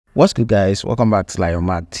What's good, guys? Welcome back to Lion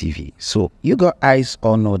Mag TV. So you guys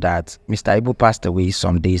all know that Mr. Ibu passed away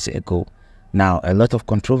some days ago. Now, a lot of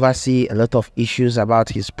controversy, a lot of issues about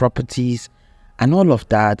his properties, and all of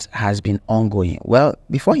that has been ongoing. Well,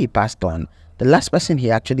 before he passed on, the last person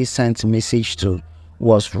he actually sent a message to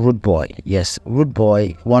was RudeBoy. Yes,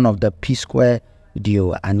 RudeBoy, one of the P Square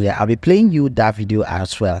duo, and yeah, I'll be playing you that video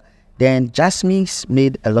as well. Then Jasmine's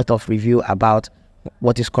made a lot of review about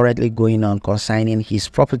what is currently going on concerning his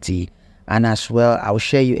property, and as well I'll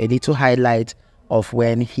share you a little highlight of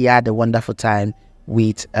when he had a wonderful time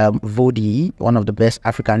with Vodi, one of the best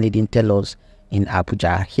African leading tellers in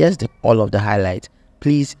Abuja. Here's all of the highlights.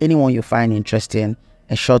 Please, anyone you find interesting,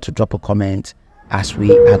 ensure to drop a comment as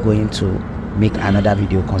we are going to make another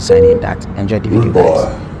video concerning that. Enjoy the video,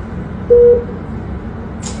 guys.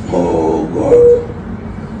 Oh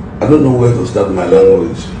God, I don't know where to start my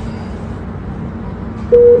language.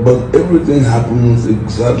 But everything happens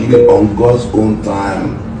exactly on God's own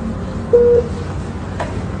time.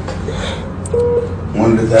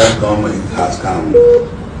 When the time comes, it has come.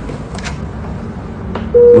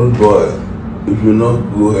 Good boy, if you not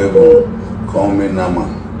go heaven, call me Nama.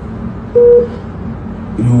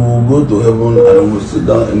 You will go to heaven and we will sit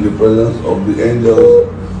down in the presence of the angels.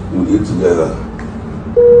 We eat together.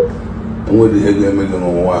 And when the angel make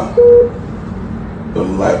them wow, your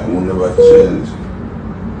life will never change.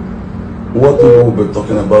 What we will be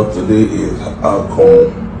talking about today is how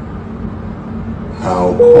come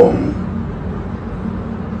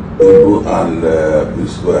Ibu and P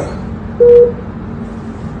Square,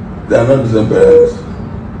 they are not the same parents.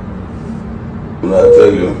 When I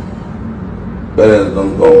tell you, parents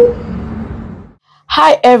don't come.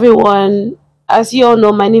 Hi everyone, as you all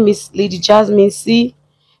know, my name is Lady Jasmine C,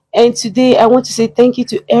 and today I want to say thank you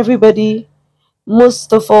to everybody.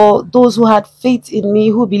 Most of all, those who had faith in me,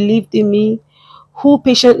 who believed in me, who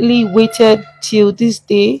patiently waited till this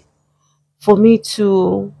day for me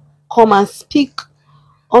to come and speak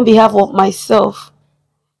on behalf of myself.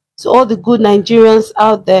 To all the good Nigerians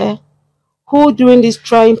out there who during this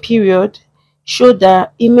trying period showed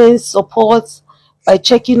their immense support by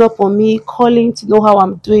checking up on me, calling to know how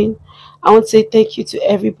I'm doing, I want to say thank you to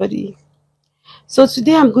everybody. So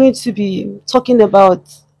today I'm going to be talking about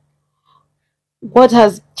what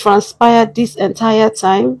has transpired this entire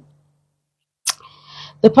time.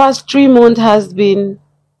 The past 3 months has been,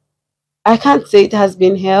 I can't say it has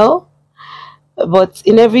been hell, but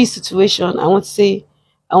in every situation, I want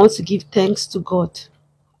to give thanks to God.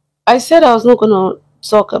 I said I was not going to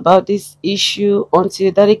talk about this issue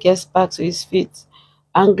until Daddy gets back to his feet.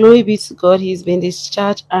 And glory be to God, he's been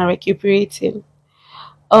discharged and recuperating.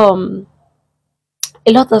 A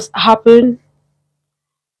lot has happened,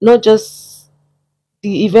 not just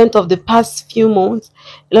the event of the past few months.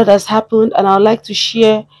 A lot has happened, and I'd like to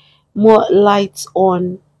share more light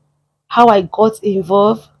on how I got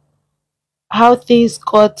involved, how things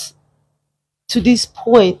got to this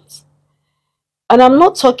point. And I'm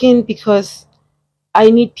not talking because I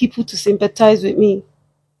need people to sympathize with me.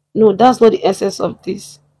 No, that's not the essence of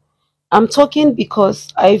this. I'm talking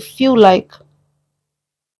because I feel like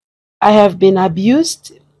I have been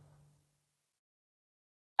abused,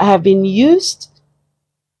 I have been used,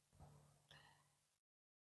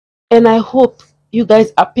 and I hope you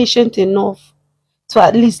guys are patient enough to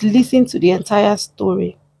at least listen to the entire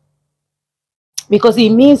story, because it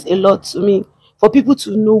means a lot to me for people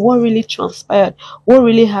to know what really transpired, what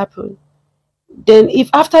really happened. Then if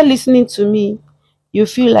after listening to me you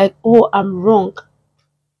feel like, oh, I'm wrong,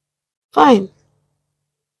 fine,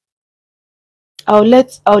 I'll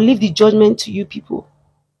leave the judgment to you people.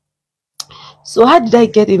 So how did I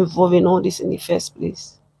get involved in all this in the first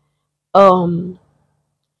place?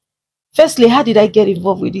 Firstly, how did I get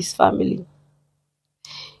involved with this family?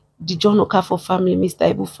 The John Okafor family,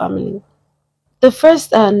 Mr. Ibu family. The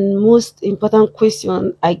first and most important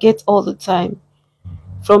question I get all the time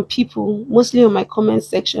from people, mostly on my comment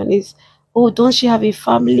section, is, oh, don't she have a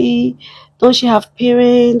family? Don't she have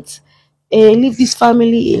parents? Leave this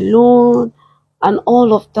family alone, and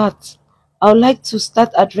all of that. I would like to start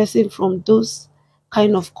addressing from those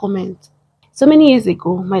kind of comments. So many years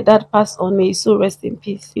ago, my dad passed on. May his soul rest in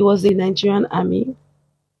peace. He was in the Nigerian army.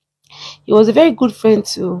 He was a very good friend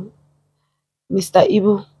to Mr.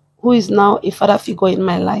 Ibu, who is now a father figure in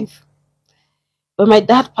my life. When my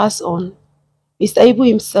dad passed on, Mr. Ibu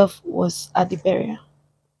himself was at the burial.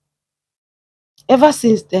 Ever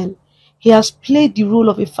since then, he has played the role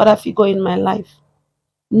of a father figure in my life.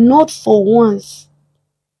 Not for once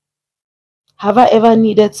have I ever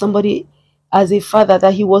needed somebody as a father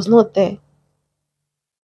that he was not there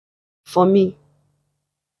for me.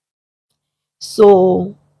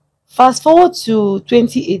 So Fast forward to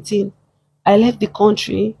 2018, I left the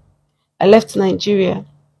country. I left Nigeria,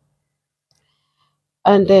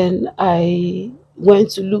 and then I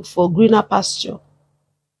went to look for greener pasture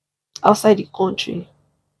outside the country.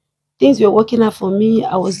 Things were working out for me.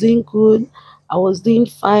 I was doing good. I was doing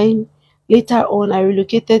fine. Later on, I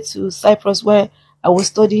relocated to Cyprus where I was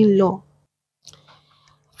studying law.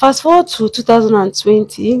 Fast forward to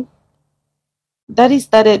 2020,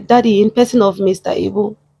 Daddy in person of Mr.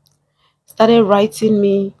 Abel, started writing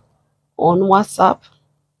me on WhatsApp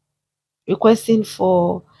requesting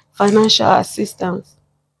for financial assistance.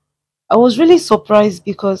 I was really surprised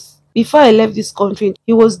because before I left this country,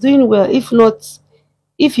 he was doing well.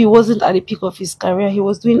 If he wasn't at the peak of his career, he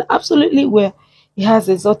was doing absolutely well. He has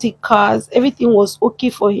exotic cars. Everything was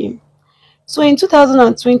okay for him. So in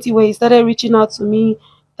 2020, when he started reaching out to me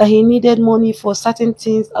that he needed money for certain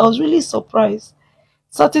things, I was really surprised.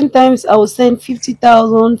 Certain times I will send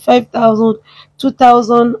 50,000, 5,000,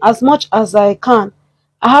 2,000, as much as I can.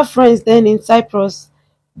 I have friends then in Cyprus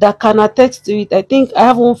that can attest to it. I think I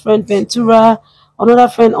have one friend, Ventura, another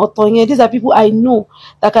friend, Otonye. These are people I know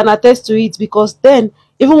that can attest to it, because then,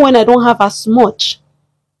 even when I don't have as much,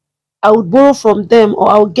 I would borrow from them or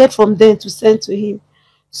I would get from them to send to him.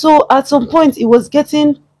 So at some point, it was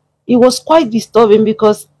quite disturbing,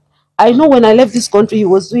 because I know when I left this country, he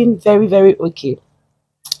was doing very, very okay.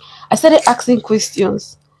 I started asking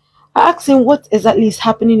questions. I asked him, what exactly is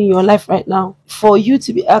happening in your life right now for you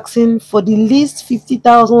to be asking for the least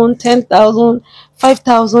 50,000, 10,000,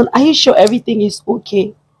 5,000? Are you sure everything is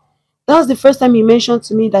okay? That was the first time he mentioned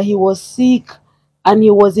to me that he was sick and he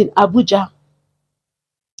was in Abuja.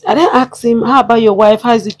 I then asked him, how about your wife?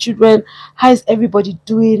 How is the children? How is everybody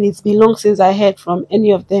doing? It's been long since I heard from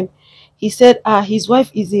any of them. He said, his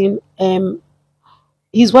wife is in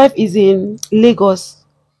Lagos.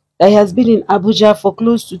 That he has been in Abuja for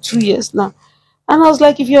close to 2 years now. And I was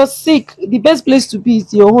like, if you're sick, the best place to be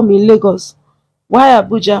is your home in Lagos. Why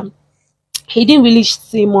Abuja? He didn't really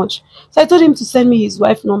say much. So I told him to send me his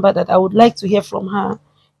wife's number, that I would like to hear from her.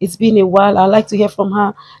 It's been a while. I'd like to hear from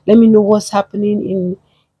her. Let me know what's happening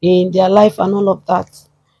in their life and all of that.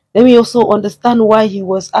 Let me also understand why he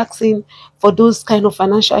was asking for those kind of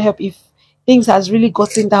financial help if things has really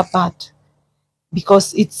gotten that bad.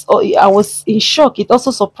 Because I was in shock. It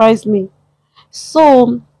also surprised me.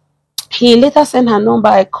 So he later sent her number.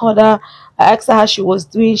 I called her. I asked her how she was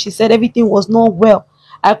doing. She said everything was not well.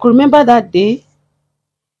 I could remember that day.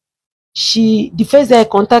 The first day I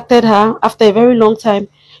contacted her after a very long time,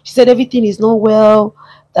 she said everything is not well,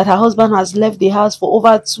 that her husband has left the house for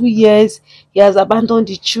over 2 years. He has abandoned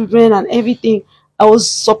the children and everything. I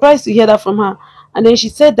was surprised to hear that from her. And then she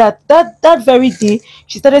said that very day,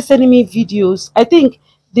 she started sending me videos. I think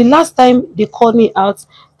the last time they called me out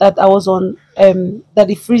that I was on that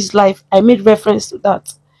the freeze live, I made reference to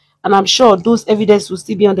that. And I'm sure those evidence will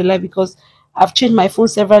still be on the live, because I've changed my phone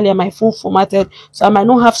severally and my phone formatted. So I might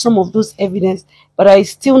not have some of those evidence. But I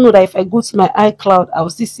still know that if I go to my iCloud, I will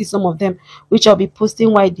still see some of them, which I'll be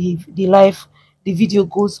posting while the video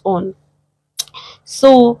goes on.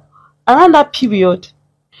 So around that period,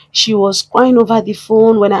 she was crying over the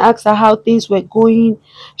phone. When I asked her how things were going,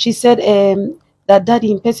 she said that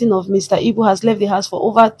Daddy in person of Mr. Ibu has left the house for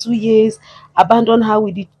over 2 years, abandoned her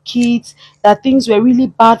with the kids, that things were really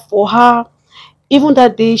bad for her. Even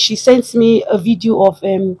that day, she sent me a video of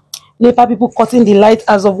NEPA people cutting the light.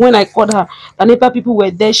 As of when I called her, the NEPA people were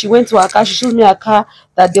there. She went to her car. She showed me her car,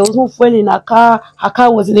 that there was no fuel in her car. Her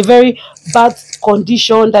car was in a very bad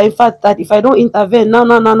condition. That in fact, that if I don't intervene, no,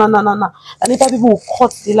 the NEPA people will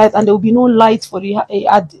cut the light, and there will be no light for there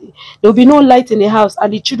will be no light in the house.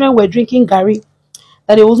 And the children were drinking gari.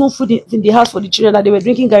 That there was no food in the house for the children. That they were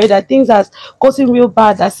drinking gari. That things has gotten real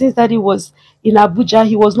bad. That since Daddy was in Abuja,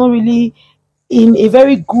 he was not really in a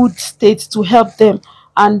very good state to help them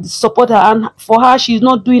and support her. And for her, she's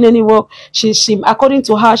not doing any work. She according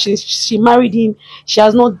to her, she married him. She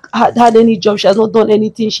has not had any job. She has not done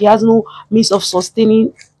anything. She has no means of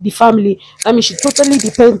sustaining the family. I mean, she totally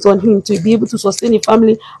depends on him to be able to sustain the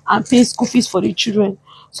family and pay school fees for the children.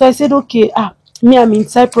 So I said, okay, me, I'm in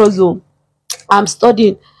Cyprus though. I'm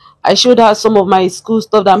studying. I showed her some of my school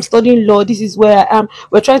stuff, that I'm studying law. This is where I am.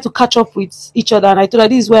 We're trying to catch up with each other. And I told her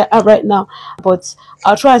this is where I am right now. But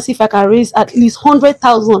I'll try and see if I can raise at least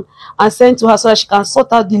 100,000 and send to her so that she can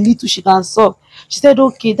sort out the little she can solve. She said,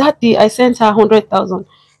 okay. That day I sent her 100,000.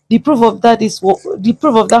 The proof of that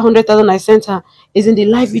 100,000 I sent her is in the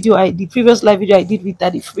the previous live video I did with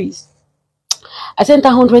Daddy Freeze. I sent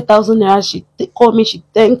her 100,000 naira. She called me, she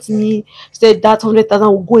thanked me, said that 100,000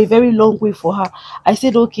 will go a very long way for her. I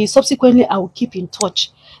said, okay, subsequently I will keep in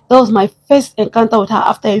touch. That was my first encounter with her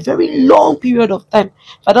after a very long period of time.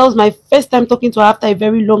 But that was my first time talking to her after a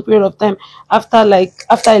very long period of time. After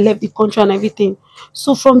I left the country and everything.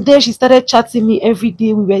 So from there, she started chatting me every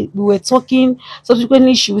day. We were talking.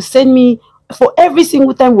 Subsequently, she would send me, for every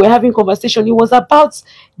single time we were having conversation, it was about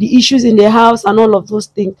the issues in the house and all of those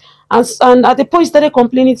things. And at the point, she started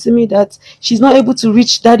complaining to me that she's not able to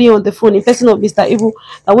reach daddy on the phone, in person of Mr. Ibu,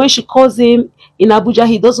 that when she calls him in Abuja,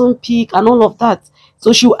 he doesn't pick and all of that.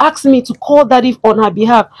 So she would ask me to call daddy on her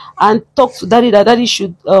behalf and talk to daddy that daddy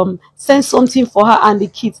should send something for her and the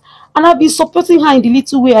kids. And I've been supporting her in the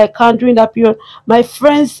little way I can during that period. My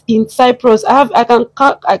friends in Cyprus, I can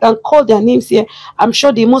call their names here. I'm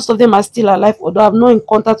sure most of them are still alive, although I'm not in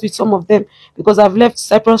contact with some of them because I've left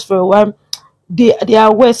Cyprus for a while. They are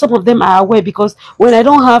aware. Some of them are aware, because when I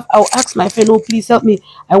don't have, I'll ask my friend, oh, please help me,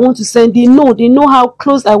 I want to send. They know how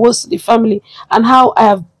close I was to the family and how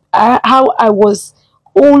I was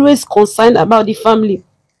always concerned about the family.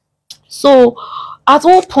 So at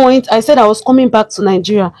one point, I said I was coming back to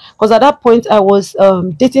Nigeria, because at that point I was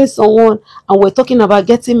dating someone and we're talking about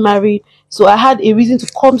getting married. So I had a reason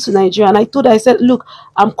to come to Nigeria, and I told her, I said, look,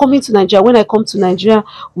 I'm coming to Nigeria. When I come to Nigeria,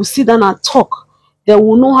 we'll sit down and talk. Then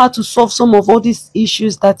we'll know how to solve some of all these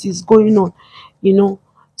issues that is going on, you know.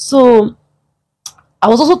 So I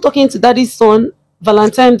was also talking to daddy's son,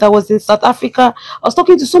 Valentine, that was in South Africa. I was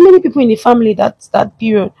talking to so many people in the family that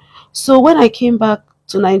period. So when I came back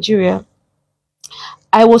to Nigeria,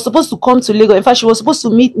 I was supposed to come to Lagos. In fact, she was supposed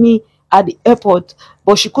to meet me at the airport,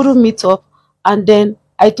 but she couldn't meet up. And then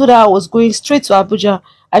I told her I was going straight to Abuja.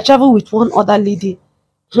 I traveled with one other lady,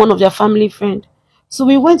 one of their family friend. So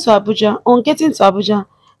we went to Abuja. On getting to Abuja,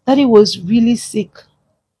 daddy was really sick.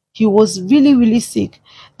 He was really, really sick.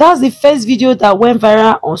 That was the first video that went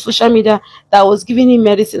viral on social media, that was giving him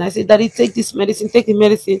medicine. I said, daddy, take this medicine, take the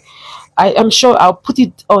medicine. I am sure I'll put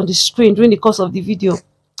it on the screen during the course of the video.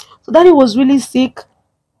 So daddy was really sick.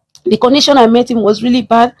 The condition I met him was really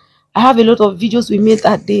bad. I have a lot of videos we made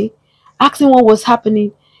that day, asking what was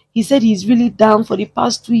happening. He said he's really down for the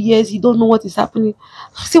past 2 years. He don't know what is happening.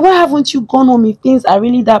 I said, why haven't you gone home if things are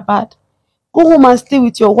really that bad? Go home and stay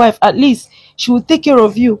with your wife. At least she will take care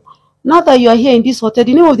of you. Now that you are here in this hotel,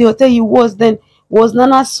 the name of the hotel he was then was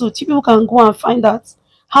Nana Suit. You people can go and find out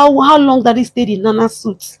how long that he stayed in Nana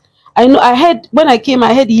Suit. I know, I heard when I came,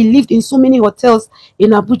 I heard he lived in so many hotels in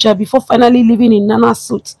Abuja before finally living in Nana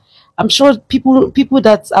Suit. I'm sure people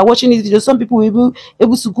that are watching this video, some people will be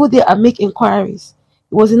able to go there and make inquiries.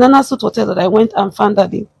 It was in Nana Suit Hotel that I went and found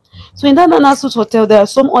that day. So in that Nana Suit Hotel, there are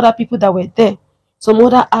some other people that were there, some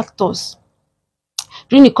other actors.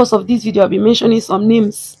 During the course of this video, I'll be mentioning some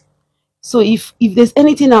names. So if there's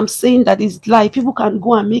anything I'm saying that is lie, people can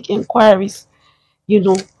go and make inquiries. You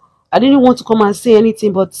know, I didn't want to come and say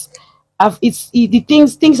anything, but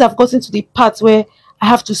things have gotten to the part where I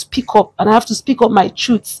have to speak up, and I have to speak up my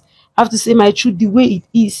truths. I have to say my truth the way it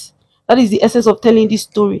is. That is the essence of telling this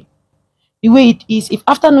story. The way it is. If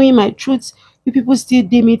after knowing my truth, you people still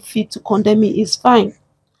deem it fit to condemn me, it's fine.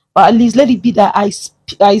 But at least let it be that I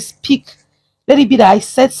speak. Let it be that I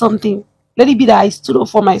said something. Let it be that I stood up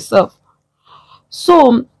for myself.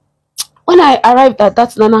 So when I arrived at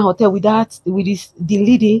that Nana Hotel with the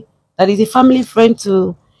lady that is a family friend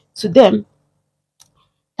to them,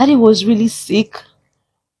 daddy was really sick.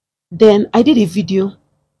 Then I did a video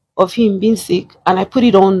of him being sick and I put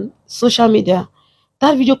it on social media.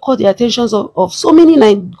 That video caught the attentions of so many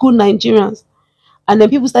good Nigerians. And then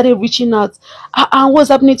people started reaching out. What's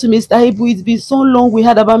happening to Mr. Ibu? It's been so long we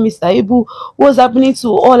heard about Mr. Ibu. What's happening to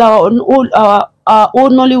all our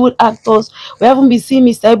old Nollywood actors? We haven't been seeing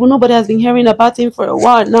Mr. Ibu. Nobody has been hearing about him for a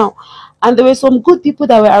while now. And there were some good people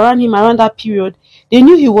that were around him around that period. They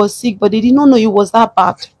knew he was sick, but they did not know he was that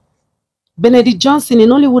bad. Benedict Johnson, a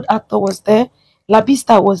Nollywood actor, was there.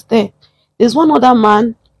 Labista was there. There's one other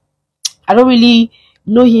man. I don't really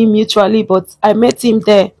know him mutually, but I met him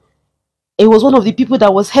there. He was one of the people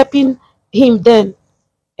that was helping him then.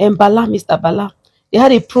 And Bala, Mr. Bala. They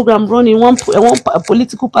had a program running, one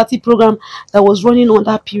political party program that was running on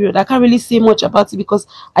that period. I can't really say much about it because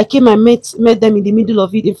I came and met them in the middle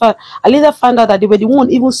of it. In fact, I later found out that they were the one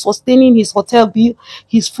even sustaining his hotel bill,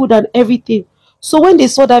 his food and everything. So when they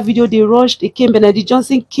saw that video, they rushed, they came, Benedict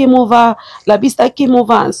Johnson came over, Labista came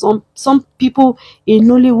over, and some people in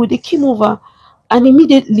Nollywood, they came over. And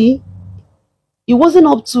immediately, it wasn't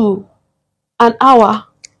up to an hour,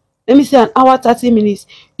 let me say an hour, 30 minutes,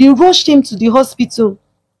 they rushed him to the hospital.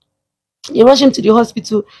 They rushed him to the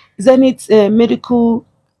hospital, Zenith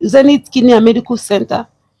Kidney and Medical Center.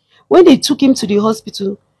 When they took him to the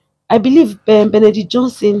hospital, I believe Benedict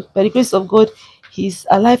Johnson, by the grace of God, he's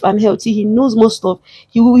alive and healthy. He knows most of,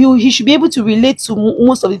 he should be able to relate to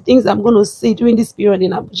most of the things I'm going to say during this period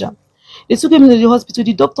in Abuja. They took him to the hospital.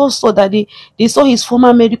 The doctors saw that they saw his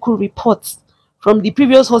former medical reports from the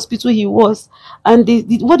previous hospital he was. And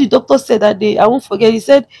what the doctor said that day, I won't forget, he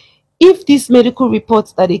said, if this medical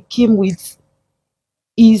report that they came with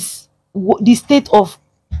is the state of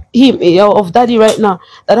him, of daddy right now,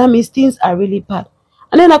 that means things are really bad.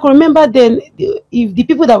 And then I can remember then, if the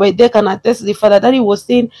people that were there can attest to the fact that daddy was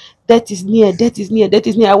saying, death is near, death is near, death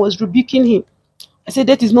is near. I was rebuking him. I said,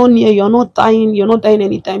 death is not near, you're not dying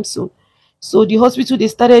anytime soon. So the hospital, they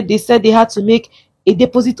said they had to make a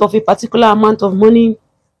deposit of a particular amount of money.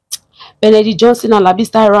 Benedict Johnson and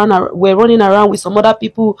Labista were running around with some other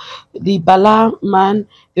people, the Bala man,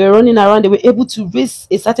 they were running around, they were able to raise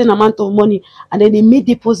a certain amount of money, and then they made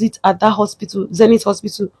deposit at that hospital, Zenith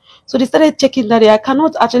Hospital. So they started checking that. I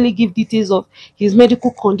cannot actually give details of his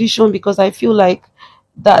medical condition because I feel like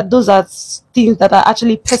that those are things that are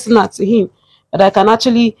actually personal to him. But I can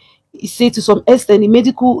actually say to some extent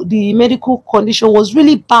the medical condition was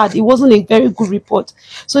really bad. It wasn't a very good report.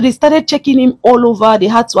 So they started checking him all over. They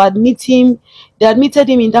had to admit him. They admitted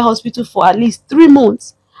him in that hospital for at least 3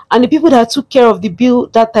 months. And the people that took care of the bill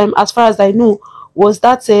that time, as far as I know, was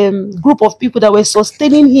that group of people that were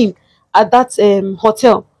sustaining him at that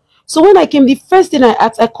hotel. So when I came, the first thing I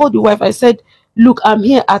asked, I called the wife. I said, look, I'm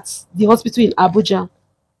here at the hospital in Abuja.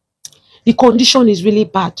 The condition is really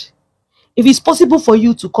bad. If it's possible for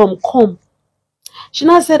you to come. She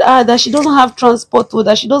now said that she doesn't have transport, or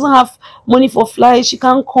that she doesn't have money for flight. She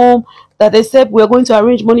can't come. That they said we're going to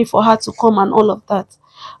arrange money for her to come and all of that.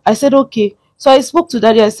 I said, okay. So I spoke to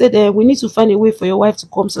daddy. I said, we need to find a way for your wife to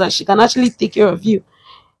come so that she can actually take care of you.